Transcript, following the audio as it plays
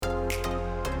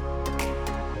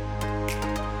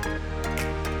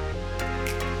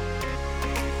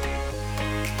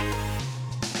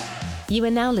You are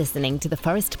now listening to the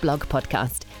Forest Blog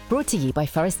podcast, brought to you by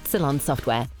Forest Salon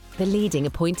Software, the leading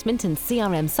appointment and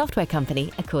CRM software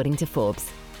company according to Forbes.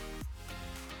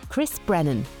 Chris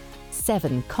Brennan,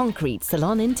 7 concrete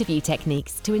salon interview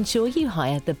techniques to ensure you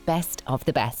hire the best of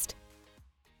the best.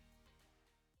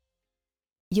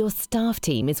 Your staff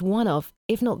team is one of,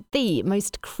 if not the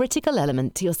most critical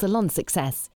element to your salon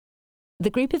success. The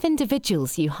group of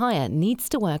individuals you hire needs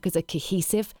to work as a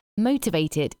cohesive,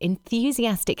 motivated,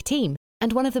 enthusiastic team,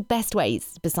 and one of the best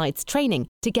ways, besides training,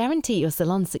 to guarantee your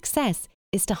salon's success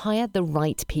is to hire the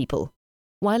right people.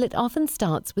 While it often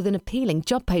starts with an appealing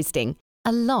job posting,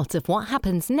 a lot of what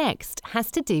happens next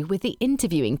has to do with the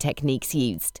interviewing techniques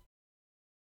used.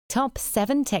 Top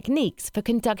 7 techniques for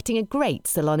conducting a great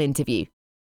salon interview.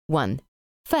 1.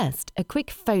 First, a quick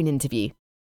phone interview.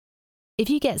 If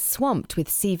you get swamped with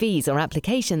CVs or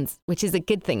applications, which is a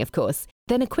good thing of course,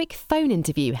 then a quick phone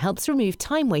interview helps remove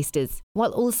time wasters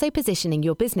while also positioning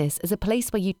your business as a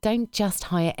place where you don't just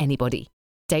hire anybody.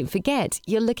 Don't forget,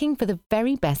 you're looking for the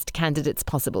very best candidates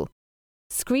possible.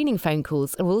 Screening phone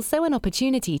calls are also an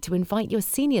opportunity to invite your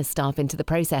senior staff into the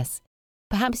process.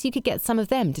 Perhaps you could get some of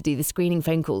them to do the screening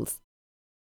phone calls.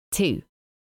 2.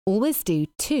 Always do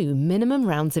 2 minimum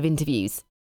rounds of interviews.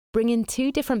 Bring in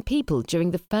 2 different people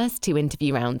during the first 2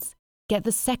 interview rounds. Get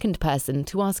the second person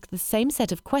to ask the same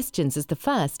set of questions as the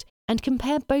first and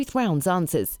compare both rounds'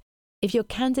 answers. If your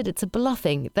candidates are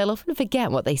bluffing, they'll often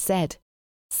forget what they said.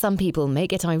 Some people may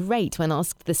get irate when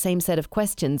asked the same set of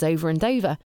questions over and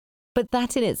over, but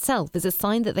that in itself is a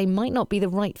sign that they might not be the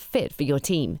right fit for your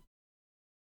team.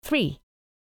 3.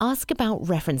 Ask about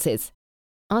references.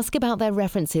 Ask about their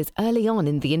references early on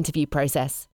in the interview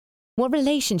process. What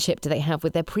relationship do they have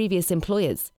with their previous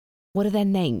employers? What are their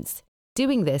names?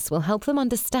 Doing this will help them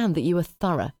understand that you are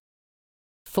thorough.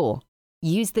 4.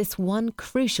 Use this one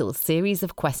crucial series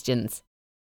of questions.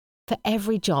 For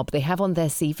every job they have on their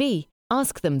CV,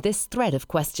 ask them this thread of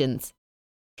questions.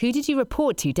 Who did you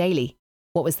report to daily?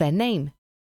 What was their name?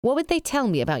 What would they tell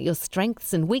me about your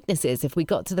strengths and weaknesses if we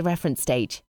got to the reference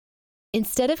stage?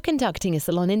 Instead of conducting a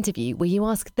salon interview where you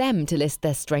ask them to list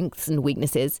their strengths and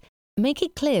weaknesses, make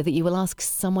it clear that you will ask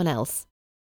someone else.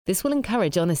 This will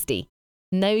encourage honesty.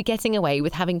 No getting away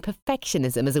with having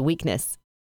perfectionism as a weakness.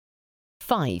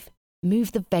 5.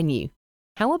 Move the venue.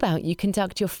 How about you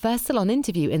conduct your first salon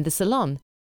interview in the salon,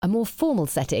 a more formal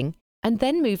setting, and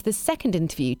then move the second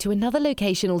interview to another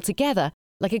location altogether,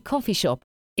 like a coffee shop.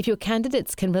 If your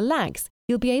candidates can relax,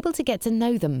 you'll be able to get to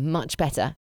know them much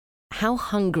better. How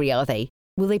hungry are they?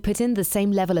 Will they put in the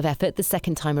same level of effort the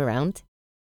second time around?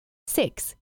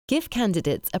 6. Give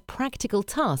candidates a practical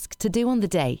task to do on the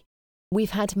day.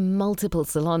 We've had multiple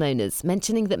salon owners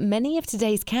mentioning that many of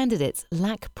today's candidates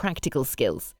lack practical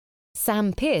skills.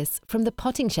 Sam Pierce from the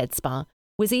Potting Shed Spa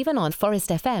was even on Forest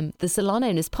FM, the Salon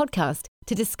Owners podcast,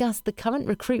 to discuss the current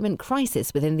recruitment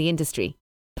crisis within the industry.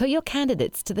 Put your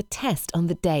candidates to the test on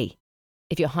the day.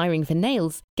 If you're hiring for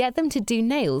nails, get them to do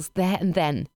nails there and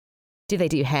then. Do they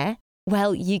do hair?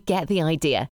 Well, you get the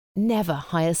idea. Never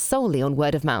hire solely on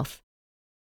word of mouth.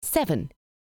 7.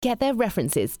 Get their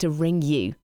references to ring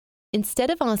you. Instead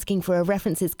of asking for a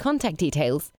reference's contact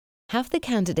details, have the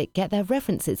candidate get their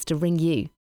references to ring you.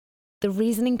 The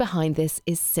reasoning behind this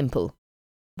is simple.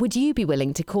 Would you be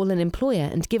willing to call an employer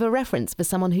and give a reference for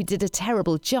someone who did a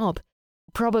terrible job?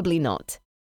 Probably not.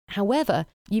 However,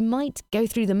 you might go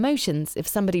through the motions if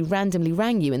somebody randomly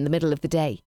rang you in the middle of the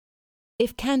day.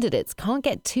 If candidates can't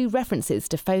get 2 references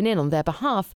to phone in on their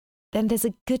behalf, then there's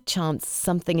a good chance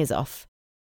something is off.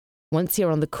 Once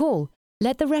you're on the call,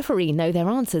 let the referee know their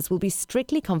answers will be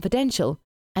strictly confidential,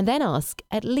 and then ask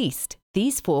at least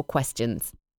these 4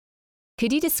 questions.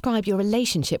 Could you describe your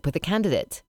relationship with the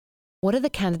candidate? What are the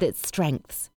candidate's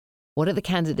strengths? What are the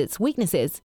candidate's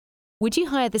weaknesses? Would you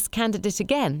hire this candidate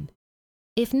again?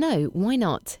 If no, why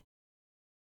not?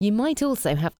 You might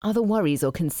also have other worries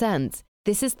or concerns.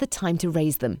 This is the time to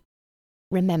raise them.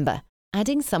 Remember,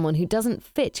 adding someone who doesn't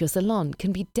fit your salon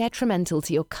can be detrimental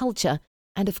to your culture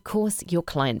and, of course, your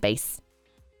client base.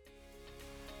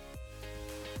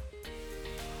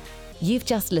 You've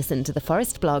just listened to the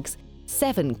Forest Blog's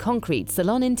 7 concrete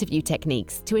salon interview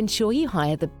techniques to ensure you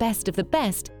hire the best of the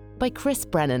best by Chris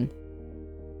Brennan.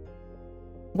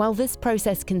 While this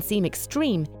process can seem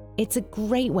extreme, it's a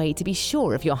great way to be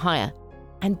sure of your hire.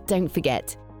 And don't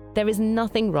forget, there is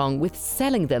nothing wrong with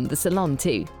selling them the salon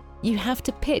too. You have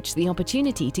to pitch the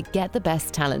opportunity to get the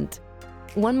best talent.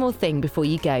 One more thing before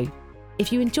you go.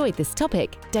 If you enjoyed this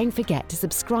topic, don't forget to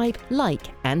subscribe, like,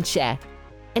 and share.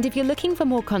 And if you're looking for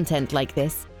more content like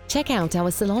this, check out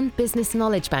our Salon Business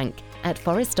Knowledge Bank at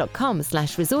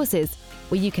forest.com/resources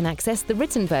where you can access the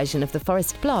written version of the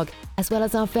Forest blog, as well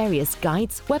as our various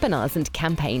guides, webinars and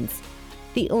campaigns.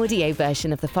 The audio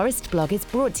version of the Forest blog is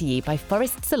brought to you by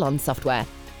Forest Salon Software.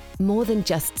 More than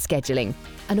just scheduling,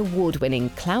 an award-winning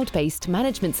cloud-based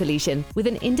management solution with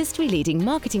an industry-leading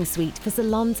marketing suite for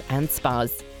salons and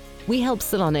spas. We help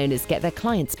salon owners get their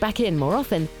clients back in more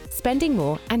often, spending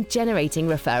more and generating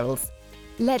referrals.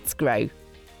 Let's grow.